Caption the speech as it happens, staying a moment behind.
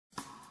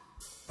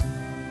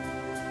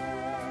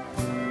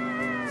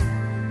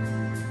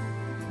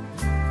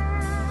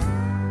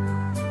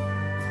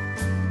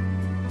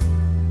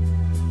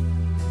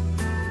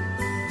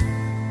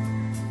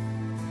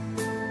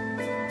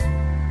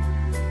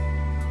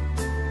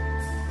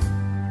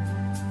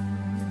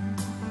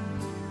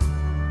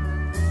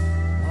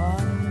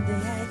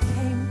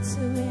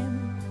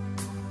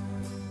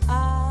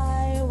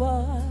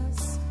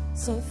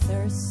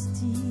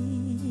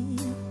thirsty.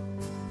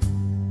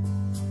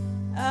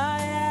 I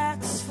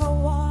asked for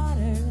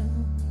water,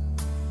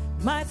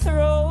 my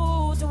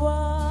throat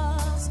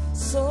was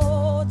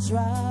so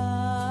dry.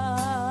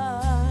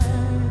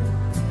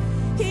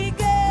 He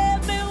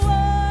gave me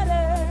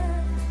water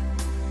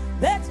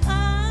that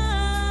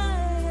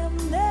I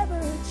have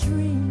never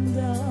dreamed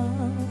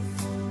of,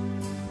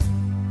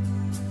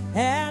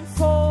 and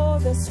for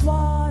this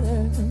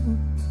water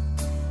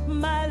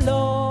my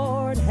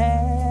Lord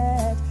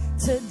had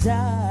to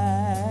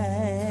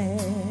die.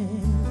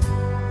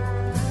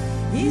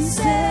 He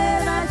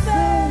said, I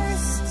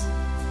thirst,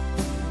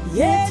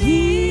 yet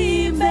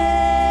He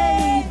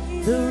made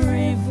the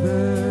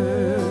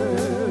river.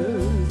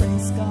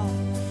 Praise God.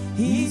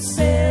 He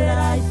said,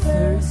 I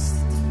thirst,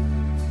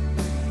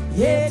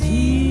 yet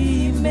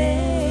He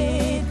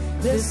made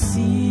the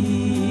seas.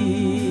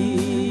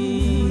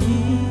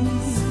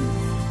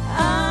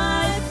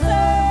 I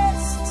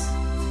thirst,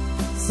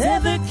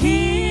 said the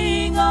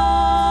King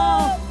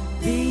of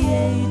the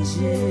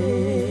ages.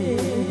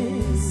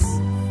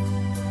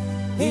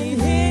 In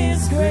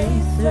His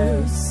great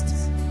thirst,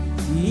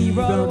 He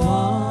brought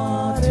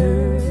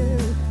water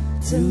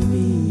to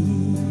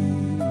me.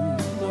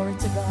 Glory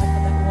to God for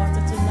that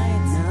water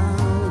tonight.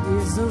 Now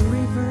there's a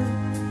river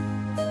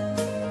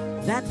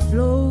that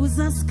flows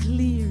as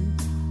clear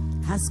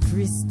as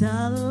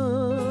crystal.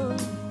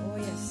 Oh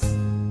yes.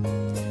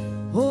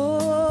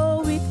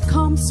 Oh, it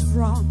comes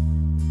from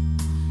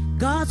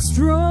God's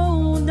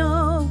throne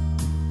up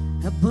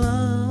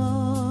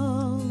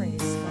above.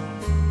 Praise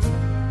God.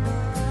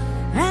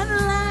 And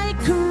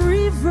like a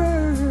river,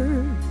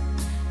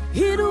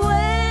 it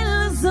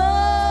wells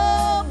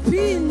up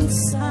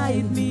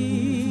inside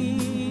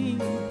me,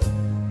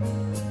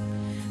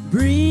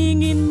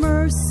 bringing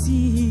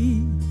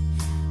mercy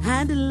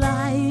and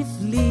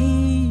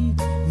life-living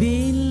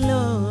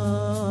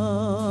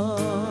love.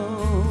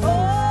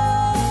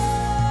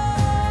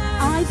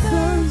 I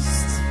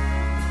thirst,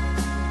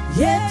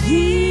 yet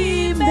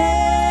He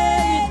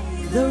made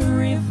the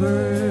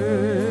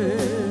rivers.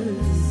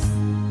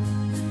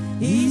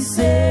 He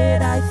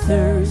said, I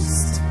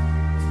thirst,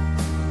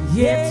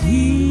 yet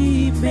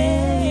He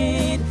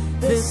made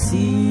the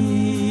seas.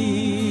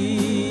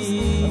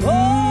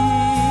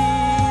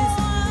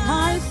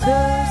 I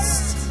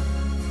thirst,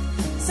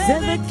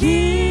 said the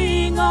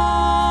King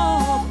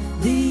of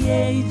the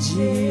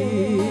ages.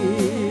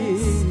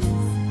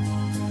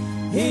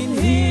 In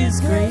His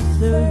great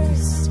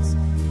thirst,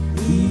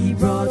 He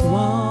brought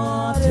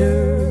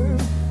water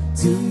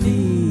to me.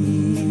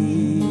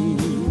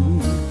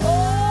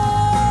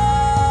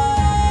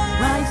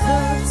 I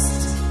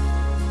thirst,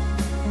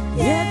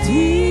 yet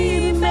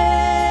He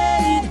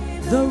made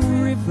the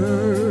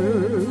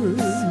rivers.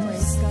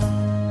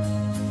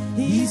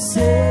 He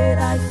said,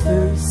 I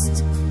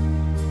thirst,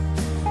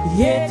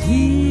 yet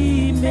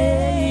He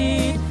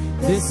made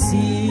the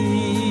sea.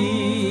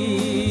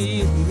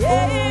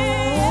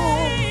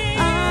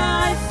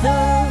 I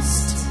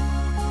thirst,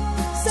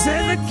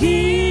 said the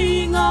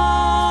King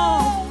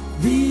of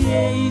the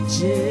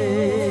ages.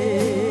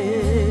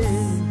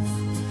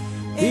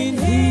 In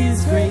His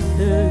great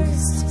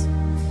thirst,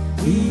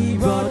 He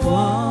brought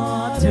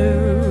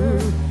water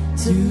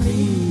to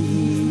me.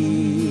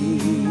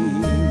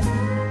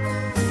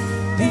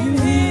 In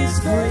His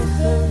great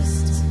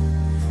thirst,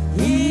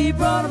 He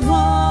brought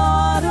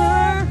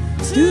water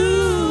to